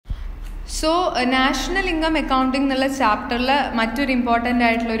So national income accounting എന്നുള്ള ചാപ്റ്ററിൽ മറ്റൊരു ഇമ്പോർട്ടൻ്റ്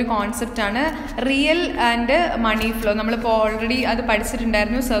ആയിട്ടുള്ള ഒരു കോൺസെപ്റ്റാണ് റിയൽ ആൻഡ് മണി ഫ്ലോ. നമ്മളിപ്പോൾ ഓൾറെഡി അത്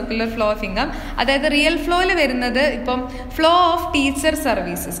പഠിച്ചിട്ടുണ്ടായിരുന്നു, സർക്കുലർ ഫ്ലോ ഓഫ് ഇൻകം. അതായത് റിയൽ ഫ്ലോയിൽ വരുന്നത് ഇപ്പം ഫ്ലോ ഓഫ് ടീച്ചർ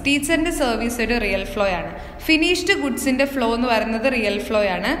സർവീസസ്, ടീച്ചറിൻ്റെ സർവീസ് ഒരു റിയൽ ഫ്ലോ ആണ്. ഫിനിഷ്ഡ് ഗുഡ്സിൻ്റെ ഫ്ലോ എന്ന് പറയുന്നത് റിയൽ ഫ്ലോ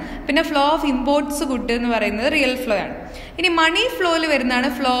ആണ്. പിന്നെ ഫ്ലോ ഓഫ് ഇമ്പോർട്ട്സ് ഗുഡ് എന്ന് പറയുന്നത് റിയൽ ഫ്ലോ ആണ്. ഇനി മണി ഫ്ലോയിൽ വരുന്നതാണ്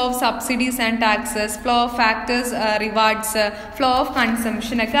flow of subsidies and taxes, flow of factors rewards, flow of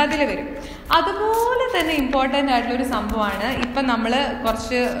consumption ഒക്കെ അതിൽ വരും. അതുപോലെ തന്നെ ഇമ്പോർട്ടൻ്റ് ആയിട്ടുള്ളൊരു സംഭവമാണ് ഇപ്പം നമ്മൾ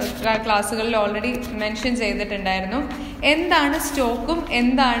കുറച്ച് ക്ലാസ്സുകളിൽ ഓൾറെഡി മെൻഷൻ ചെയ്തിട്ടുണ്ടായിരുന്നു, എന്താണ് സ്റ്റോക്കും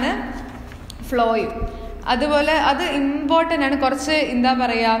എന്താണ് ഫ്ലോയും. അതുപോലെ അത് ഇമ്പോർട്ടൻ്റ് ആണ്. കുറച്ച് എന്താ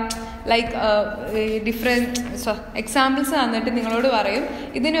പറയുക, ലൈക്ക് ഡിഫറെൻറ്റ് എക്സാമ്പിൾസ് തന്നിട്ട് നിങ്ങളോട് പറയും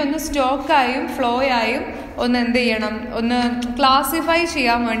ഇതിനെ ഒന്ന് സ്റ്റോക്കായും ഫ്ലോയായും ഒന്ന് എന്ത് ചെയ്യണം, ഒന്ന് ക്ലാസിഫൈ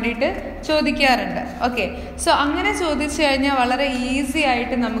ചെയ്യാൻ വേണ്ടിയിട്ട് ചോദിക്കാറുണ്ട്. ഓക്കെ, സോ അങ്ങനെ ചോദിച്ചു കഴിഞ്ഞാൽ വളരെ ഈസി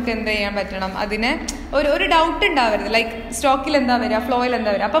ആയിട്ട് നമുക്ക് എന്ത് ചെയ്യാൻ പറ്റണം, അതിനെ ഒരു ഡൗട്ട് ഉണ്ടാവരുത്. ലൈക്ക് സ്റ്റോക്കിൽ എന്താ വരിക, ഫ്ലോയിൽ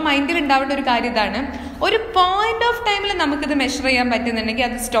എന്താ വരിക. അപ്പോൾ മൈൻഡിൽ ഉണ്ടാവേണ്ട ഒരു കാര്യം ഇതാണ്, ഒരു പോയിന്റ് ഓഫ് ടൈമിൽ നമുക്കിത് മെഷർ ചെയ്യാൻ പറ്റുന്നുണ്ടെങ്കിൽ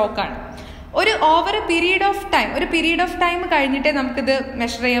അത് സ്റ്റോക്കാണ്. Over A period of time കഴിഞ്ഞിട്ടേ നമുക്കിത്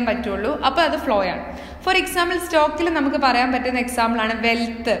മെഷർ ചെയ്യാൻ പറ്റുള്ളൂ, അപ്പോൾ അത് ഫ്ലോ ആണ്. ഫോർ എക്സാമ്പിൾ സ്റ്റോക്കിൽ നമുക്ക് പറയാൻ പറ്റുന്ന എക്സാമ്പിളാണ്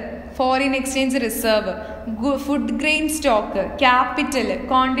wealth, foreign exchange reserve, food grain stock, capital,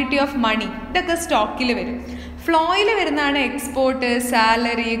 quantity of money, ഇതൊക്കെ സ്റ്റോക്കിൽ വരും. ഫ്ലോയിൽ വരുന്നതാണ് export,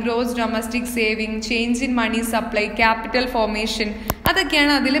 salary, gross domestic saving, change in money supply, capital formation,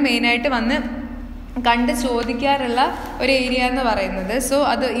 അതൊക്കെയാണ് അതിൽ മെയിനായിട്ട് വന്ന് കണ്ട് ചോദിക്കാറുള്ള ഒരു ഏരിയ എന്ന് പറയുന്നത്. സോ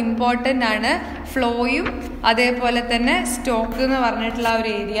അത് ഇമ്പോർട്ടൻ്റ് ആണ്, ഫ്ലോയും അതേപോലെ തന്നെ സ്റ്റോക്ക് എന്ന് പറഞ്ഞിട്ടുള്ള ഒരു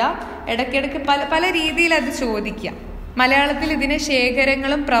ഏരിയ. ഇടയ്ക്കിടയ്ക്ക് പല രീതിയിൽ അത് ചോദിക്കാം. മലയാളത്തിൽ ഇതിനെ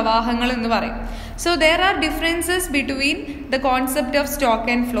ശേഖരങ്ങളും പ്രവാഹങ്ങളും എന്ന് പറയും. So there are differences between the concept of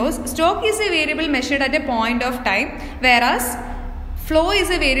stock and flows. Stock is A variable measured at A point of time, വേറാസ് flow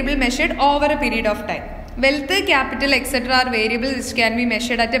is A variable measured over A period of time. Wealth, capital, etc. are variables which can be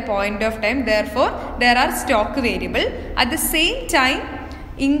measured at a point of time. Therefore, there are stock variable. At the same time,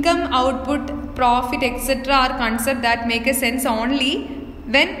 income, output, profit, etc. are concepts that make a sense only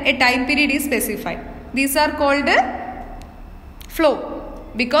when a time period is specified. These are called flow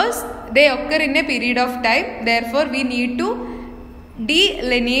because they occur in a period of time. Therefore, we need to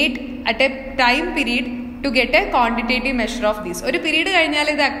delineate at a time period to get a quantitative measure of this. ഒരു period കഴിഞ്ഞാൽ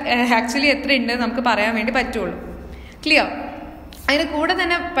ഇത് actually എത്ര ഉണ്ട് നമുക്ക് പറയാൻ വേണ്ടി പറ്റുള്ളൂ. Clear? അതിന് കൂടെ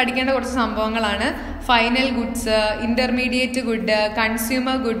തന്നെ പഠിക്കേണ്ട കുറച്ച് സംഭവങ്ങളാണ് final goods, intermediate good,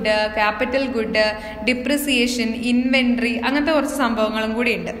 consumer good, capital good, depreciation, inventory, അങ്ങനത്തെ കുറച്ച് സംഭവങ്ങളും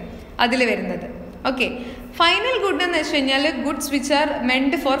കൂടി ഉണ്ട് അതിൽ വരുന്നത്. ഓക്കെ, ഫൈനൽ ഗുഡ് എന്ന് വെച്ച് കഴിഞ്ഞാൽ goods which are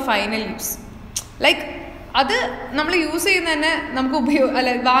mend for final use. Like അത് നമ്മൾ യൂസ് ചെയ്യുന്ന തന്നെ നമുക്ക്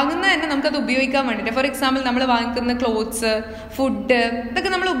വാങ്ങുന്ന തന്നെ നമുക്കത് ഉപയോഗിക്കാൻ വേണ്ടിയിട്ട്. ഫോർ എക്സാമ്പിൾ നമ്മൾ വാങ്ങിക്കുന്ന ക്ലോത്ത്സ്, ഫുഡ്, ഇതൊക്കെ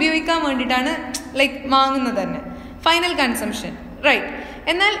നമ്മൾ ഉപയോഗിക്കാൻ വേണ്ടിയിട്ടാണ് ലൈക്ക് വാങ്ങുന്നത് തന്നെ, ഫൈനൽ കൺസംഷൻ, റൈറ്റ്.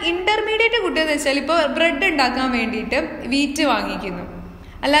 എന്നാൽ ഇന്റർമീഡിയറ്റ് ഗുഡ് എന്ന് വെച്ചാൽ ഇപ്പോൾ ബ്രെഡ് ഉണ്ടാക്കാൻ വേണ്ടിയിട്ട് വീറ്റ് വാങ്ങിക്കുന്നു,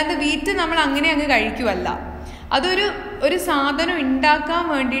 അല്ലാതെ വീറ്റ് നമ്മൾ അങ്ങനെ അങ്ങ് കഴിക്കുമല്ല. ഒരു സാധനം ഉണ്ടാക്കാൻ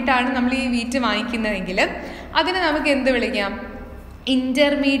വേണ്ടിയിട്ടാണ് നമ്മൾ ഈ വീറ്റ് വാങ്ങിക്കുന്നതെങ്കിൽ അതിനെ നമുക്ക് എന്ത് വിളിക്കാം,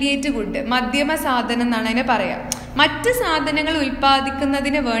 ഇന്റർമീഡിയറ്റ് ഗുഡ്, മധ്യമ സാധനം എന്നാണ് അതിനെ പറയാം. മറ്റ് സാധനങ്ങൾ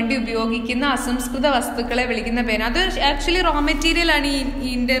ഉൽപ്പാദിക്കുന്നതിന് വേണ്ടി ഉപയോഗിക്കുന്ന അസംസ്കൃത വസ്തുക്കളെ വിളിക്കുന്ന പേര്. അത് ആക്ച്വലി റോ മെറ്റീരിയൽ ആണ്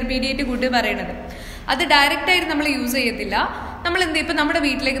ഈ ഇന്റർമീഡിയറ്റ് ഗുഡ് പറയുന്നത്. അത് ഡയറക്റ്റ് ആയിട്ട് നമ്മൾ യൂസ് ചെയ്യത്തില്ല. നമ്മൾ ഇപ്പം നമ്മുടെ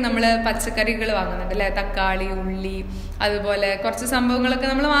വീട്ടിലേക്ക് നമ്മൾ പച്ചക്കറികൾ വാങ്ങുന്നുണ്ട് അല്ലേ, തക്കാളി, ഉള്ളി, അതുപോലെ കുറച്ച് സംഭവങ്ങളൊക്കെ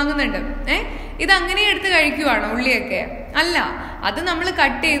നമ്മൾ വാങ്ങുന്നുണ്ട്. ഇത് അങ്ങനെ എടുത്ത് കഴിക്കുവാണോ ഉള്ളിയൊക്കെ? അല്ല, അത് നമ്മൾ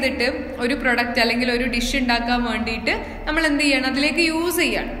കട്ട് ചെയ്തിട്ട് ഒരു പ്രൊഡക്റ്റ് അല്ലെങ്കിൽ ഒരു ഡിഷ് ഉണ്ടാക്കാൻ വേണ്ടിയിട്ട് നമ്മൾ എന്ത് ചെയ്യണം, അതിലേക്ക് യൂസ്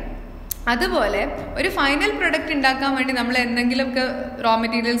ചെയ്യണം. അതുപോലെ ഒരു ഫൈനൽ പ്രൊഡക്റ്റ് ഉണ്ടാക്കാൻ വേണ്ടി നമ്മൾ എന്തെങ്കിലുമൊക്കെ റോ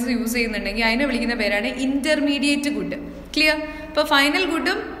മെറ്റീരിയൽസ് യൂസ് ചെയ്യുന്നുണ്ടെങ്കിൽ അതിനെ വിളിക്കുന്ന പേരാണ് ഇന്റർമീഡിയറ്റ് ഗുഡ്. ക്ലിയർ? ഇപ്പോൾ ഫൈനൽ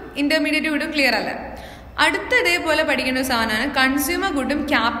ഗുഡും ഇന്റർമീഡിയറ്റ് ഗുഡും ക്ലിയർ അല്ല. അടുത്ത ഇതേപോലെ പഠിക്കേണ്ട ഒരു സാധനമാണ് consumer ഗുഡും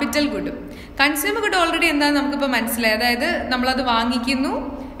capital ഗുഡും. Consumer good already എന്താണെന്ന് നമുക്കിപ്പോൾ മനസ്സിലായി. അതായത് നമ്മളത് വാങ്ങിക്കുന്നു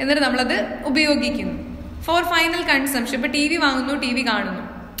എന്നിട്ട് നമ്മളത് ഉപയോഗിക്കുന്നു ഫോർ ഫൈനൽ കൺസംഷൻ. ഇപ്പോൾ ടി വി വാങ്ങുന്നു, ടി വി കാണുന്നു,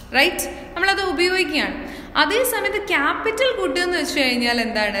 റൈറ്റ്, നമ്മളത് ഉപയോഗിക്കുകയാണ്. അതേസമയത്ത് ക്യാപിറ്റൽ ഗുഡ് എന്ന് വെച്ച് കഴിഞ്ഞാൽ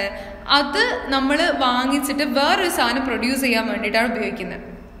എന്താണ്, അത് നമ്മൾ വാങ്ങിച്ചിട്ട് വേറൊരു സാധനം പ്രൊഡ്യൂസ് ചെയ്യാൻ വേണ്ടിയിട്ടാണ് ഉപയോഗിക്കുന്നത്.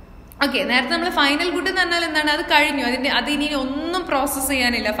 ഓക്കെ, നേരത്തെ നമ്മൾ ഫൈനൽ ഗുഡ് എന്ന് പറഞ്ഞാൽ എന്താണ്, അത് കഴിഞ്ഞു, അത് ഇനി ഒന്നും പ്രോസസ്സ്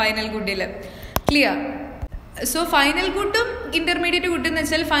ചെയ്യാനില്ല final ഗുഡിൽ. Clear? So final ഗുഡും intermediate good എന്ന്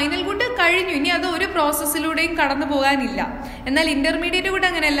വെച്ചാൽ ഫൈനൽ ഗുഡ് കഴിഞ്ഞു, ഇനി അത് ഒരു പ്രോസസ്സിലൂടെയും കടന്നു പോകാനില്ല. എന്നാൽ ഇന്റർമീഡിയറ്റ് ഗുഡ്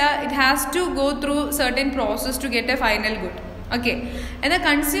അങ്ങനെയല്ല, it has to go through certain process to get A final good. Okay, എന്നാൽ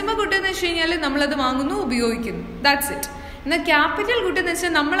കൺസ്യൂമർ ഗുഡ് എന്ന് വെച്ച് കഴിഞ്ഞാൽ നമ്മളത് വാങ്ങുന്നു, ഉപയോഗിക്കുന്നു, ദാറ്റ്സ് ഇറ്റ്. എന്നാൽ ക്യാപിറ്റൽ ഗുഡ് എന്ന്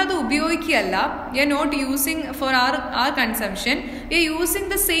വെച്ചാൽ നമ്മളത് ഉപയോഗിക്കുകയല്ല, V are not using four our consumption, we are using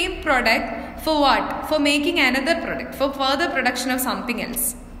the same product for what? For making another product, for further production of something else.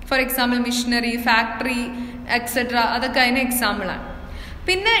 For example missionary, factory etcetera, അതൊക്കെ അതിന് എക്സാമ്പിളാണ്.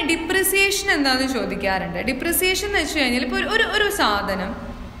 പിന്നെ depreciation എന്താണെന്ന് ചോദിക്കാറുണ്ട്. Depreciation എന്ന് വെച്ച് കഴിഞ്ഞാൽ ഇപ്പോൾ ഒരു സാധനം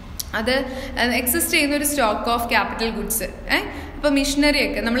അത് എക്സിസ്റ്റ് ചെയ്യുന്ന ഒരു സ്റ്റോക്ക് ഓഫ് ക്യാപിറ്റൽ ഗുഡ്സ്. ഇപ്പോൾ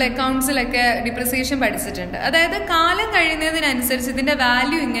മിഷനറിയൊക്കെ നമ്മൾ അക്കൗണ്ട്സിലൊക്കെ ഡിപ്രിസിയേഷൻ പഠിച്ചിട്ടുണ്ട്. അതായത് കാലം കഴിയുന്നതിനനുസരിച്ച് ഇതിൻ്റെ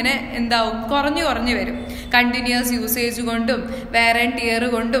വാല്യൂ ഇങ്ങനെ എന്താവും, കുറഞ്ഞു വരും. കണ്ടിന്യൂസ് യൂസേജ് കൊണ്ടും വേറെ ടിയർ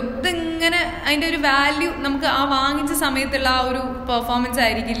കൊണ്ടും ഇതിങ്ങനെ അതിൻ്റെ ഒരു വാല്യൂ നമുക്ക് ആ വാങ്ങിച്ച സമയത്തുള്ള ആ ഒരു പെർഫോമൻസ്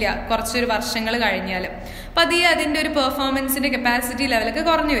ആയിരിക്കില്ല കുറച്ചൊരു വർഷങ്ങൾ കഴിഞ്ഞാൽ. പതിയെ അതിൻ്റെ ഒരു പെർഫോമൻസിൻ്റെ കപ്പാസിറ്റി ലെവലൊക്കെ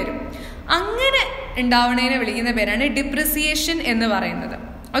കുറഞ്ഞു വരും. അങ്ങനെ ഉണ്ടാവണതിനെ വിളിക്കുന്ന പേരാണ് ഡിപ്രിസിയേഷൻ എന്ന് പറയുന്നത്.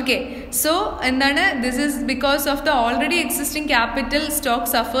 ഓക്കെ, സോ എന്താണ്, this is because of the already existing capital stock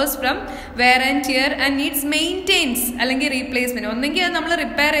സഫേഴ്സ് from where and tear and needs maintains അല്ലെങ്കിൽ റീപ്ലേസ്മെന്റ്. ഒന്നെങ്കിൽ അത് നമ്മൾ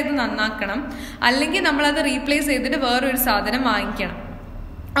റിപ്പയർ ചെയ്ത് നന്നാക്കണം, അല്ലെങ്കിൽ നമ്മളത് റീപ്ലേസ് ചെയ്തിട്ട് വേറൊരു സാധനം വാങ്ങിക്കണം.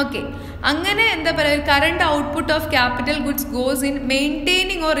 ഓക്കെ, അങ്ങനെ എന്താ പറയുക, current output of capital goods goes in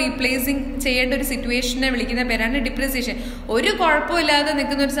maintaining or replacing ചെയ്യേണ്ട ഒരു സിറ്റുവേഷനെ വിളിക്കുന്ന പേരാണ് ഡിപ്രിസിയേഷൻ. ഒരു കുഴപ്പമില്ലാതെ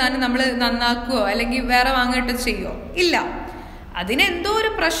നിൽക്കുന്ന ഒരു സാധനം നമ്മൾ നന്നാക്കുകയോ അല്ലെങ്കിൽ വേറെ വാങ്ങിയിട്ട് ചെയ്യുമോ? ഇല്ല. അതിനെന്തോ ഒരു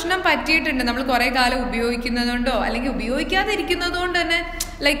പ്രശ്നം പറ്റിയിട്ടുണ്ട്, നമ്മൾ കുറേ കാലം ഉപയോഗിക്കുന്നതുകൊണ്ടോ അല്ലെങ്കിൽ ഉപയോഗിക്കാതെ ഇരിക്കുന്നതുകൊണ്ട് തന്നെ.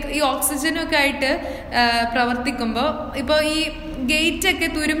 ലൈക്ക് ഈ ഓക്സിജനൊക്കെ ആയിട്ട് പ്രവർത്തിക്കുമ്പോൾ ഇപ്പോൾ ഈ ഗേറ്റൊക്കെ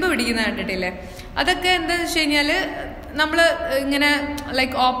തുരുമ്പ് പിടിക്കുന്ന കണ്ടിട്ടില്ലേ? അതൊക്കെ എന്താണെന്ന് വെച്ച് കഴിഞ്ഞാൽ നമ്മൾ ഇങ്ങനെ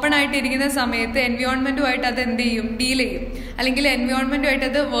ലൈക്ക് ഓപ്പൺ ആയിട്ട് ഇരിക്കുന്ന സമയത്ത് എൻവയോൺമെൻറ്റുമായിട്ട് അത് എന്ത് ചെയ്യും, ഡീൽ ചെയ്യും. അല്ലെങ്കിൽ എൻവയോൺമെൻറ്റുമായിട്ട്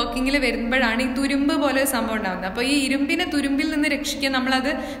അത് വർക്കിങ്ങിൽ വരുമ്പോഴാണ് ഈ തുരുമ്പ് പോലെ സംഭവം ഉണ്ടാകുന്നത്. അപ്പോൾ ഈ ഇരുമ്പിനെ തുരുമ്പിൽ നിന്ന് രക്ഷിക്കാൻ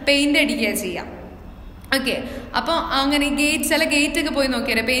നമ്മളത് പെയിൻ്റ് അടിക്കുക ചെയ്യാം. ഓക്കെ, അപ്പോൾ അങ്ങനെ ചില ഗേറ്റൊക്കെ പോയി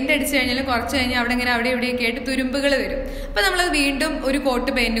നോക്കിയാൽ പെയിന്റ് അടിച്ചു കഴിഞ്ഞാൽ കുറച്ച് കഴിഞ്ഞാൽ അവിടെ ഇവിടെയൊക്കെ ആയിട്ട് തുരുമ്പുകൾ വരും. അപ്പോൾ നമ്മളത് വീണ്ടും ഒരു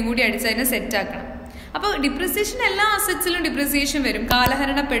കോട്ട് പെയിന്റും കൂടി അടിച്ച് അതിനെ സെറ്റാക്കണം. അപ്പോൾ ഡിപ്രിസിയേഷൻ എല്ലാ അസറ്റ്സിലും ഡിപ്രിസിയേഷൻ വരും,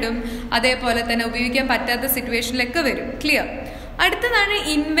 കാലഹരണപ്പെടും, അതേപോലെ തന്നെ ഉപയോഗിക്കാൻ പറ്റാത്ത സിറ്റുവേഷനിലൊക്കെ വരും. ക്ലിയർ? അടുത്തതാണ്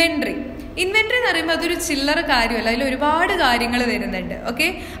ഇൻവെന്ററി. ഇൻവെന്ററി എന്ന് പറയുമ്പോൾ അതൊരു ചില്ലറ കാര്യമല്ല, അതിൽ ഒരുപാട് കാര്യങ്ങൾ വരുന്നുണ്ട്. ഓക്കെ,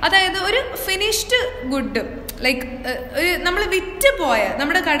 അതായത് ഒരു ഫിനിഷ്ഡ് ഗുഡ്, ലൈക്ക് നമ്മൾ വിറ്റ് പോയ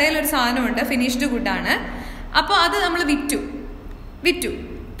നമ്മുടെ കടയിൽ ഒരു സാധനമുണ്ട്, ഫിനിഷ്ഡ് ഗുഡാണ്. അപ്പോൾ അത് നമ്മൾ വിറ്റു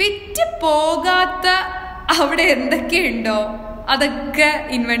പോകാത്ത അവിടെ എന്തൊക്കെയുണ്ടോ അതൊക്കെ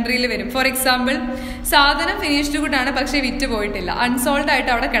ഇൻവെന്ററിയിൽ വരും. ഫോർ എക്സാമ്പിൾ, സാധനം ഫിനിഷ്ഡ് ഗുഡാണ് പക്ഷെ വിറ്റ് പോയിട്ടില്ല, അൺസോൾഡ്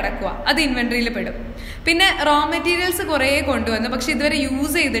ആയിട്ട് അവിടെ കിടക്കുക, അത് ഇൻവെന്ററിയിൽ പെടും. പിന്നെ റോ മെറ്റീരിയൽസ് കുറേ കൊണ്ടുവന്നു പക്ഷെ ഇതുവരെ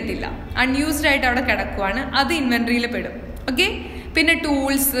യൂസ് ചെയ്തിട്ടില്ല, അൺയൂസ്ഡ് ആയിട്ട് അവിടെ കിടക്കുവാണ്, അത് ഇൻവെന്ററിയിൽ പെടും. ഓക്കെ, പിന്നെ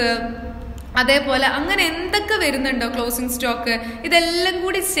ടൂൾസ്, അതേപോലെ അങ്ങനെ എന്തൊക്കെ വരുന്നുണ്ടോ ക്ലോസിംഗ് സ്റ്റോക്ക്, ഇതെല്ലാം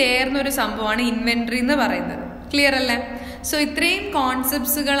കൂടി ചേർന്ന ഒരു സംഭവമാണ് ഇൻവെന്ററി എന്ന് പറയുന്നത്. ക്ലിയർ അല്ലേ? സോ ഇത്രയും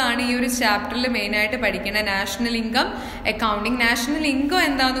കോൺസെപ്റ്റ്സുകളാണ് ഈ ഒരു ചാപ്റ്ററിൽ മെയിനായിട്ട് പഠിക്കേണ്ട. National income accounting. National income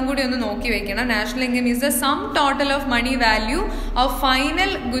എന്താണെന്നും കൂടി ഒന്ന് നോക്കി വെക്കണം. National income is the sum total of money value of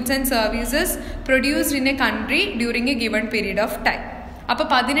final goods and services produced in A country during A given period of time. അപ്പോൾ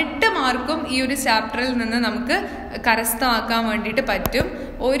 18 മാർക്കും ഈ ഒരു ചാപ്റ്ററിൽ നിന്ന് നമുക്ക് കരസ്ഥമാക്കാൻ വേണ്ടിയിട്ട് പറ്റും.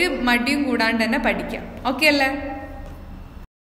 ഒരു മടിയും കൂടാണ്ട് തന്നെ പഠിക്കാം. ഓക്കെ അല്ലേ?